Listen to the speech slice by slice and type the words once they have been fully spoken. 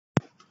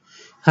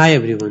Hi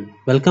everyone,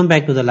 welcome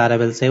back to the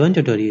Laravel 7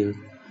 tutorial.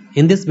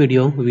 In this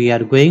video, we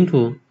are going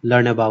to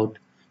learn about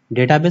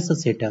database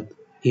setup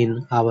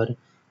in our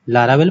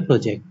Laravel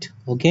project.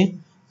 Okay,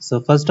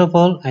 so first of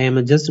all, I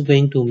am just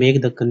going to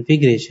make the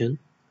configuration.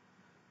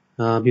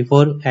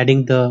 Before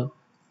adding the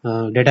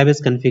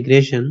database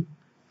configuration,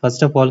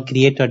 first of all,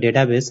 create a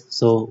database.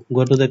 So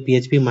go to the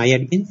PHP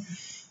MyAdmin.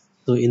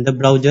 So in the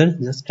browser,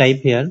 just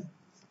type here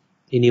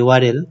in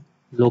URL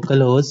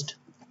localhost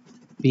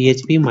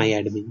PHP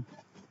MyAdmin.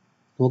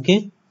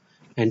 Okay,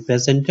 and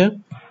press enter.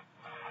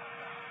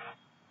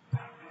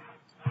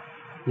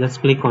 Just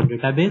click on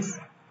database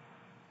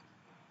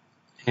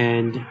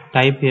and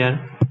type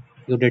here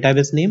your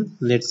database name.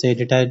 Let's say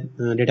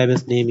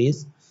database name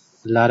is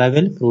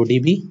Laravel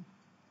ProDB.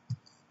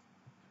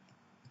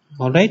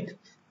 All right,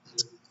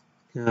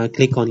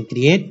 click on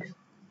create.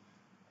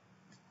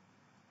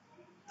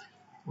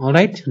 All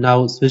right,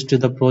 now switch to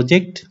the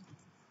project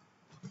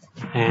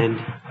and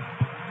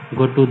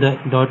go to the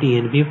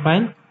 .env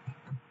file,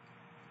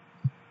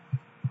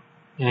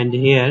 and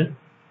here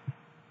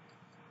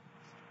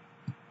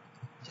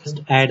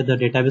just add the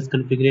database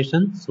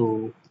configuration.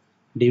 So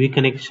DB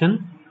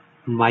connection,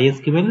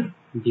 MySQL,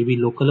 DB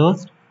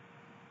localhost,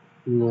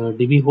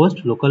 DB host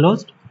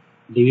localhost,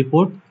 DB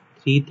port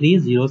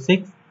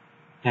 3306,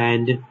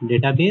 and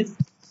database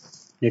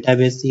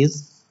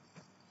is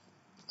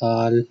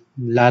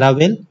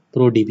Laravel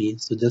ProDB.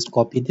 So just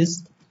copy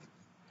this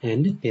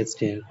and paste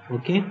here.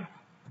 Okay,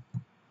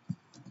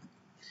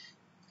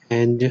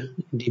 and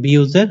DB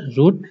user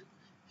root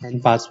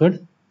and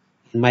password.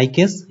 In my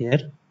case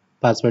here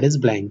password is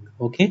blank.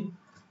 Okay,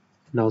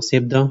 now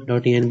save the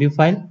 .env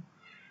file.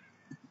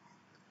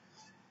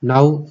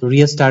 Now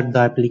restart the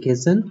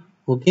application.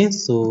 Okay,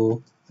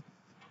 so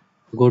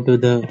go to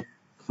the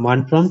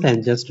command prompt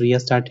and just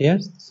restart here.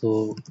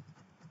 So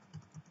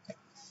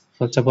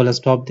first of all,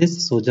 stop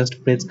this. So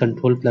just press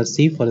Ctrl plus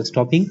C for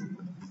stopping,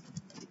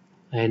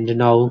 and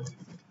now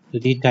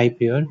retype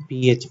here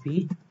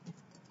PHP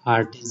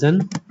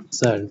artisan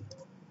serve.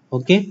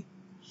 Okay,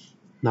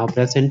 now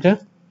press enter.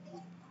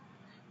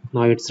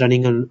 Now it's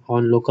running on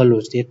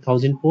localhost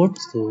 8000 port.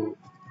 So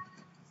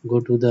go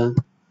to the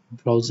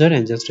browser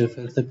and just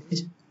refresh the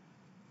page.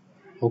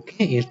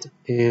 Okay,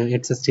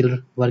 it's still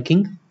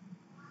working.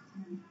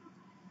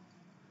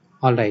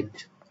 All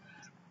right,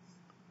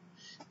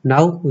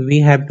 now we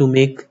have to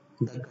make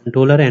the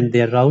controller and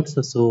their routes.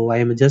 So I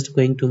am just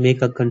going to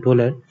make a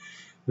controller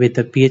with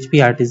the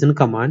PHP artisan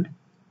command.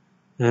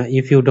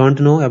 If you don't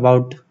know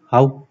about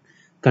how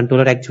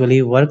controller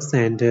actually works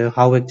and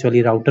how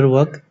actually router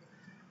work,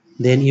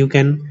 then you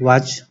can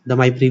watch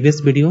my previous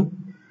video.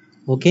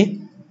 Okay,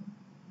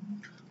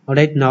 all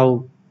right,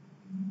 now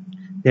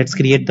let's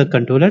create the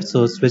controller.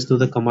 So switch to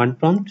the command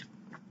prompt,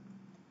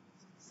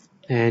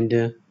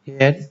 and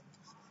here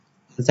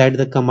inside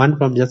the command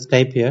prompt just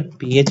type here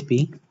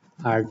PHP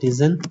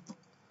artisan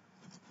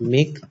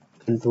make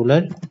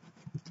controller,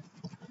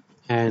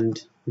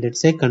 and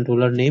let's say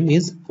controller name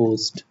is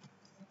host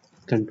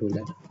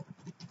controller.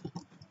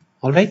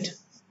 All right,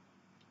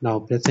 now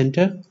press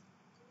enter.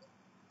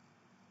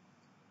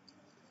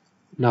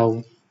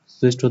 Now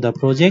switch to the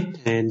project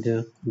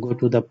and go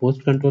to the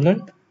post controller.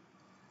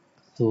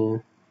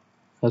 So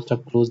first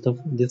up close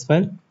this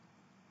file,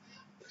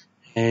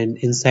 and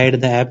inside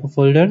the app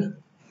folder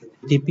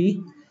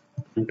http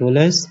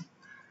controllers,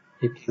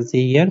 you can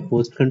see here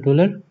post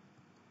controller.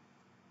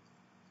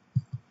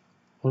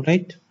 All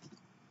right,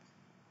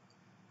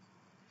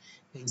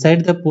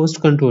 inside the post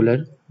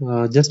controller,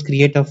 just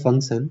create a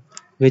function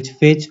which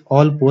fetch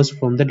all posts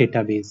from the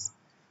database.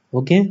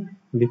 Okay,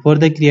 before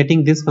the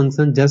creating this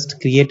function, just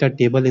create a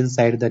table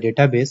inside the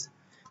database.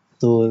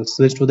 So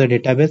switch to the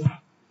database,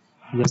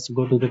 just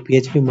go to the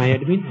PHP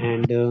MyAdmin,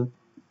 and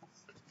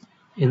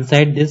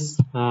inside this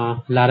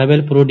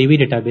Laravel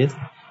ProDB database,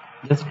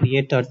 just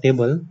create a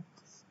table.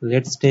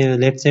 Let's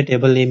say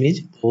table name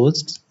is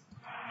posts.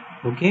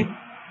 Okay,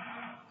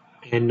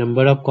 and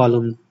number of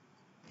column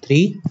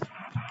 3.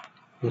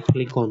 Just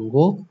click on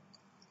go,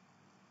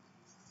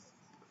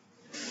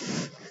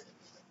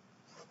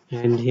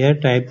 and here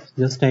type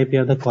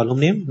here the column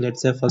name.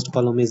 Let's say first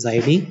column is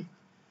ID,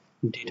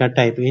 data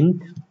type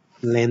int,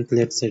 length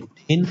let's say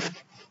 10,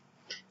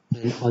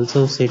 and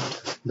also set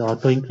the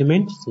auto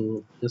increment.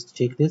 So just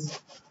check this.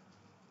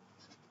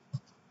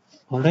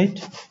 All right,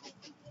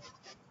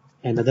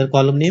 another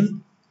column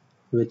name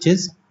which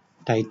is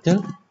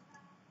title,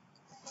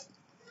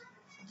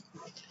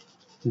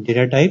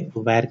 data type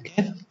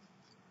varchar,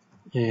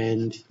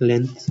 and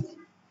length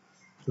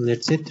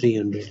let's say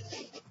 300.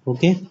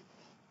 Okay,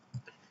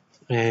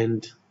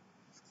 and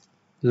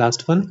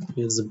last one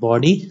is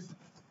body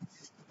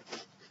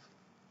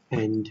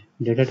and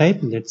data type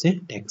let's say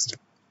text.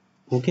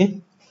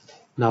 Okay,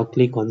 now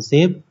click on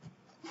save.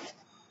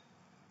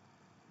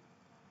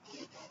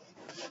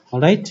 All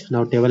right,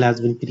 now table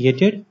has been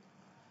created.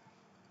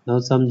 Now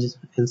some just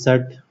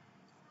insert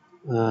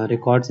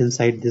records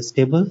inside this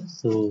table.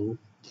 So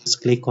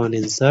just click on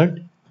insert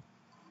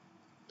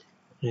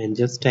and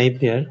just type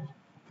here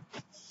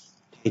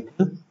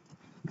title,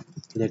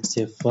 let's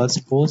say first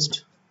post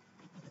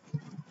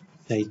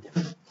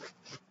title,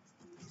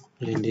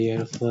 and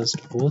here first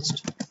post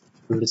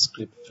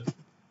description.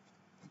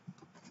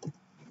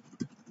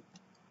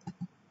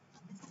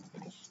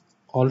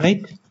 All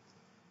right,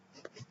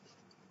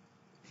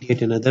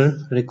 create another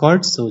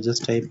record. So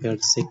just type here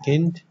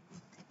second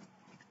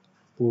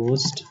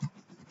post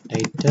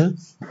title,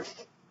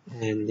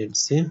 and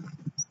let's say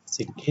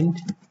second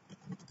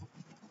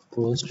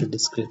post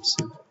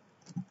description.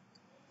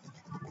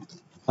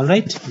 All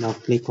right, now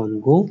click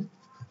on go.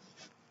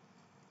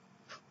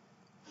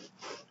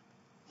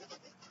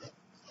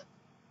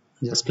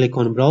 Just click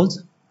on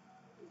browse.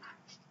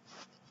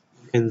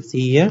 You can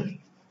see here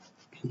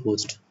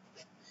post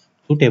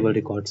two table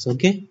records.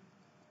 Okay,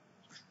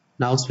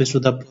 now switch to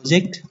the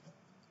project,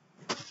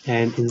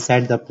 and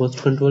inside the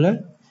post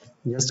controller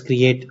just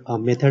create a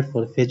method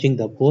for fetching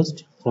the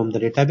post from the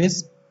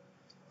database.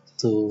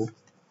 So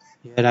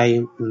here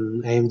I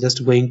am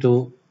just going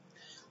to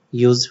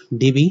use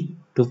db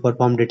to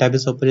perform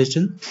database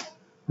operation.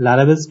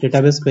 Laravel's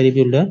database query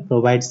builder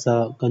provides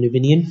a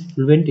convenient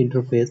fluent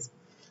interface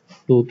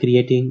to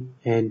creating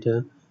and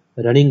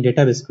running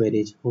database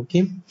queries.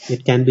 Okay,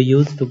 it can be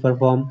used to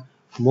perform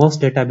most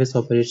database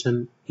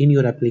operation in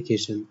your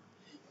application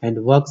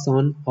and works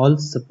on all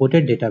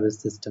supported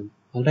database system.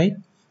 All right,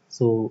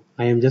 so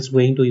I am just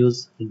going to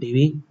use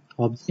db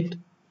object.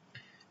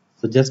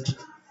 So just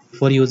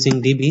before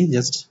using db,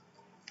 just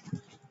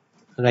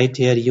write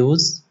here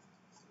use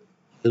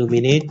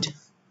illuminate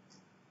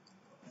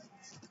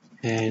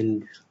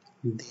and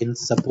then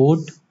support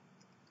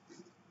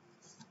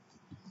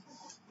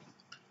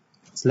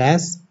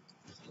slash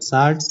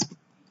sards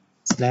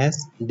slash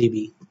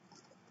db.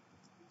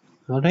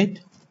 All right,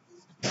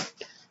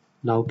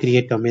 now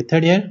create a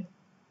method here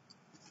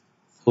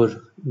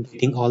for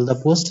getting all the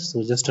posts.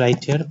 So just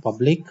write here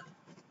public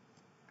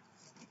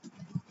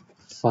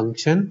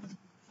function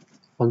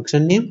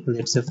name.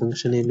 Let's say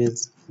function name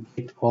is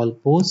get all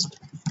post.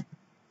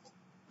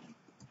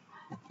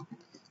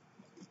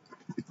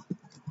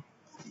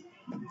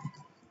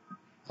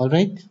 All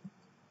right,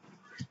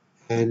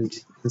 and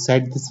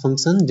inside this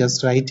function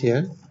just write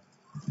here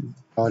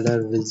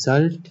dollar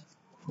result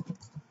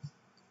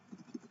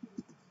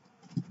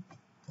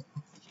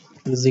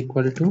is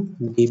equal to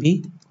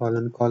db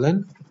colon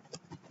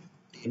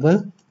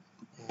table,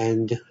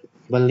 and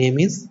table name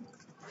is,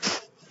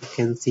 you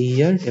can see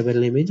here table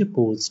name is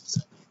posts.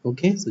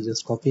 Okay, so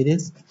just copy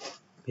this,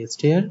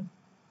 paste here.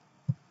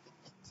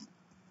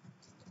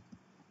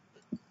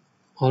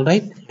 All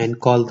right, and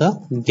call the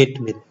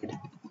get method.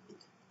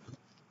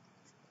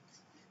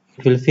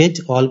 It will fetch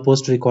all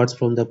post records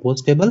from the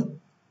post table.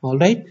 All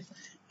right,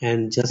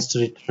 and just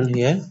return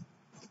here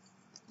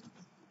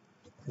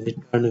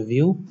return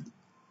view,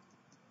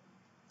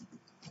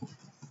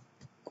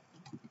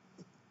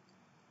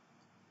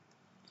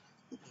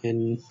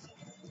 and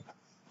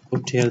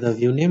put here the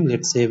view name.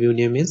 Let's say view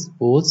name is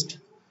post,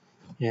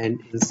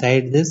 and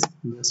inside this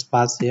just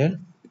pass here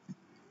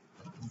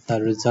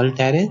the result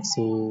array.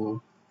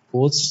 So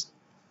post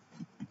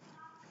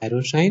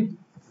arrow sign,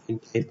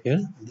 and type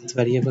here this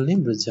variable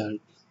name result.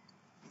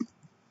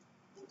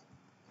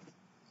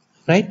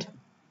 Right,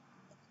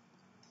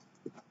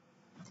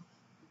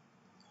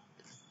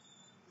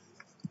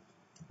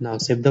 now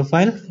save the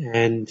file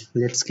and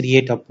let's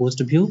create a post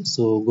view.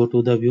 So go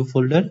to the view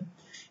folder,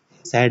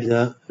 inside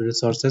the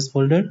resources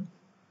folder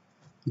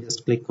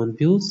just click on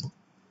views,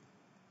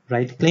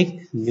 right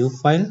click new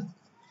file,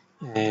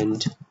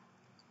 and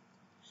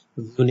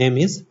view name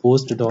is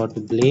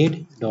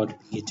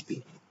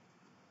post.blade.php.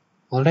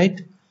 all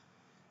right,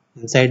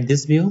 inside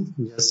this view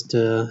just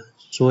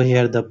show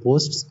here the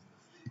posts.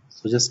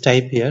 So just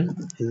type here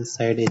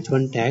inside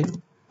h1 tag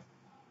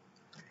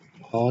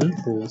all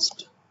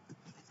post.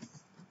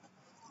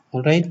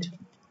 All right,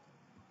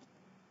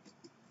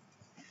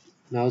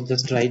 now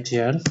just write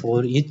here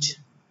for each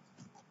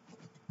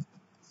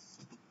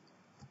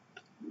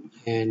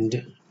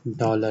and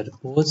dollar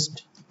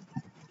post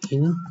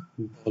in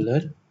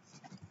dollar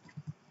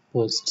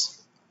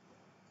posts.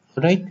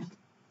 All right,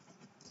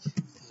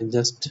 and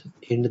just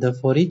end the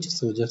for each.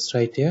 So just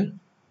write here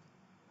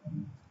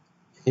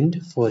end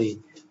for each.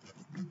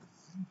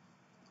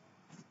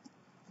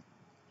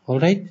 All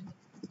right,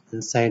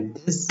 inside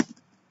this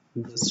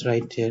just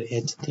write here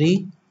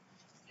h3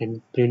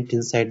 and print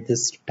inside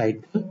this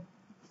title.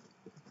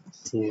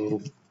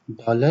 So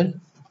dollar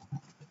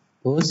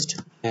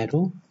post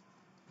arrow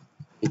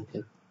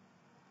title.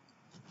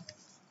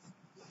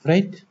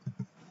 Right,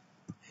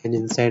 and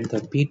inside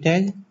the p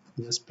tag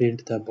just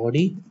print the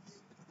body.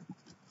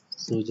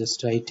 So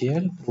just write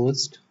here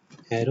post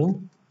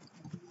arrow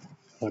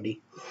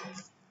body.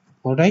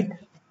 All right,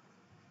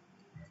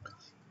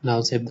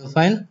 now save the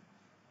file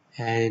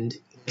and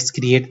let's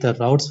create the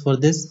routes for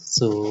this.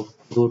 So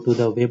go to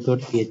the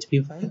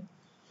web.php file.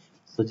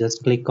 So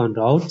just click on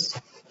routes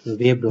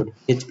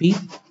web.php,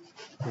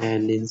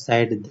 and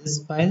inside this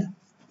file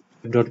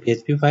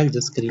web.php file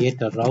just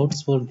create a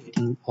routes for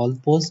getting all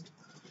posts.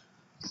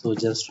 So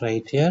just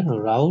write here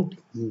route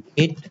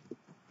get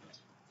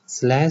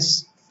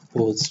slash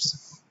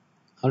posts.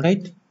 All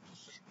right,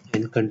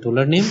 and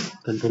controller name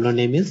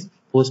is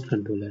post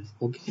controller.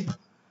 Okay,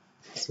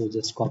 so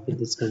just copy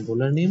this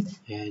controller name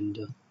and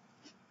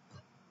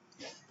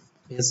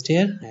paste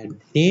here. Add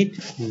date,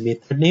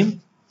 method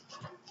name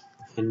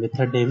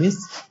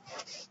is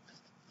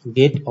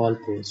get all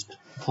post.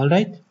 All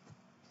right,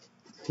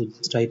 so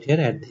just write here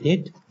at the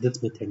rate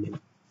this method name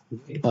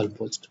get all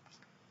post.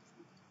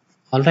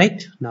 All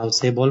right, now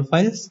save all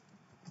files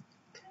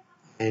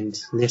and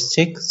let's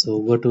check. So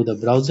go to the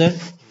browser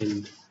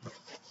and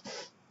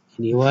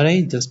in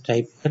URI just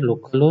type here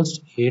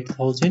localhost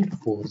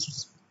 8000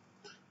 posts.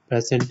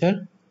 Press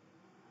enter.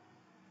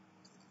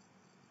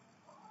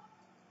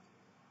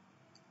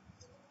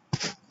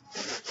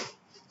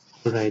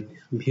 All right,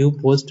 view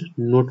post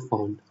not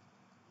found.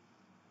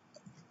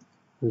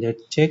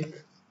 Let's check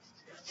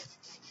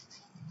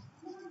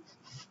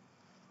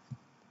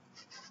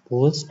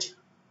post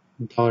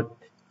dot.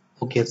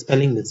 Okay,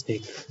 spelling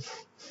mistake.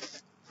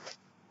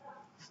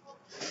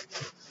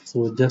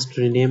 So just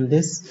rename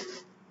this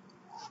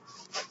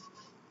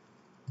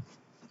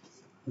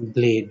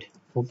blade.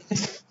 Okay,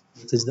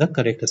 this is the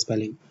correct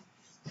spelling.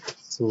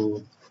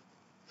 So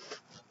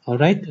all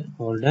right,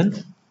 all done.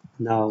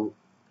 Now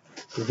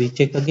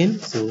recheck again.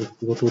 So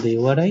go to the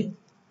URI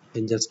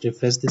and just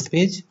refresh this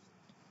page.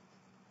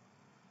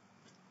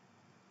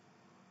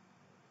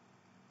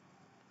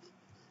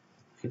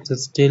 It's a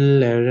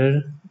still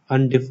error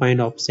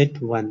undefined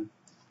offset 1.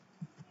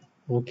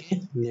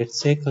 Okay,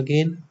 let's check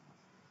again.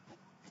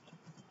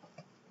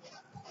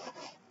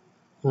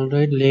 All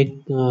right,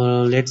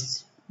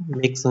 let's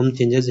make some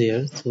changes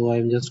here. So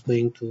I'm just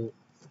going to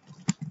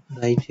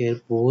write here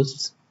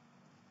posts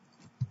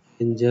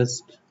and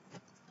just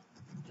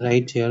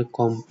write here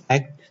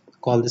compact,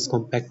 call this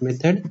compact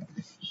method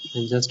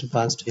and just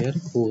pass here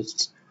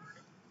posts.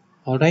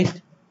 All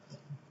right,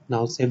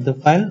 now save the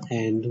file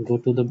and go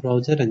to the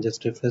browser and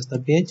just refresh the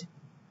page.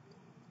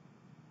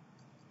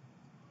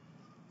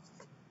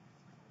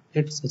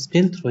 It's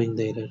still throwing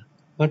the error.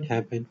 What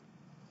happened?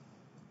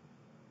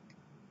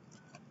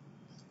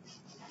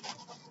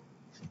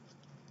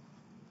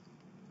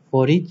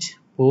 For each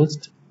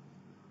post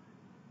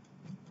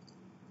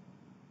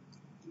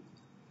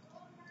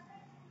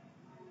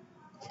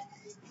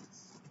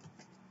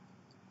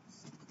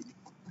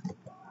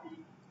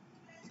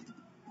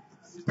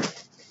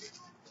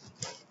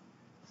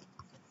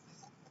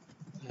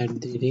at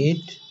the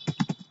rate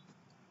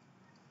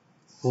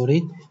for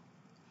each.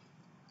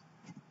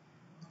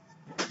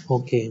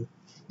 Okay,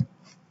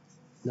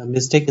 the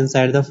mistake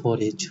inside the for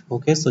each.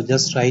 Okay, so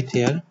just write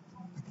here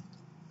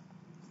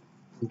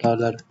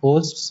dollar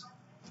posts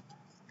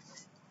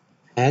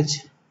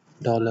as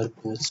dollar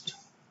post.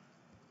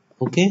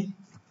 Okay,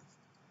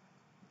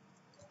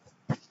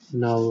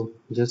 now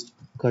just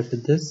cut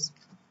this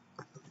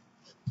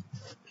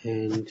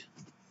and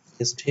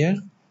paste here.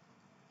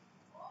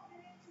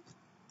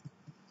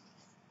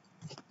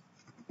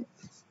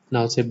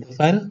 Now save the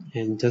file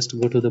and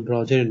just go to the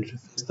browser and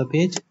refresh the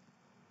page.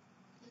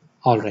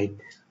 All right,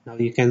 now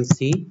you can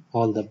see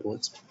all the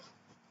posts.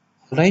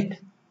 All right,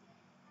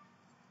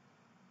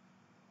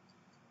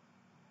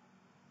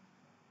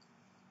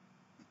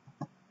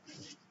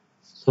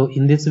 so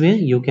in this way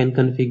you can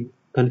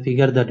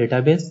configure the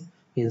database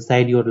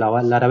inside your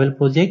Laravel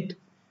project.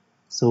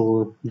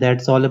 So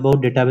that's all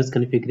about database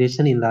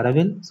configuration in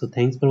Laravel. So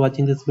thanks for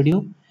watching this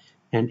video,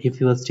 and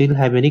if you still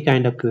have any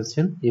kind of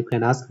question you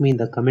can ask me in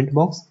the comment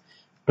box.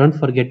 Don't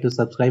forget to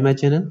subscribe my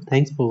channel.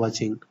 Thanks for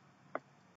watching.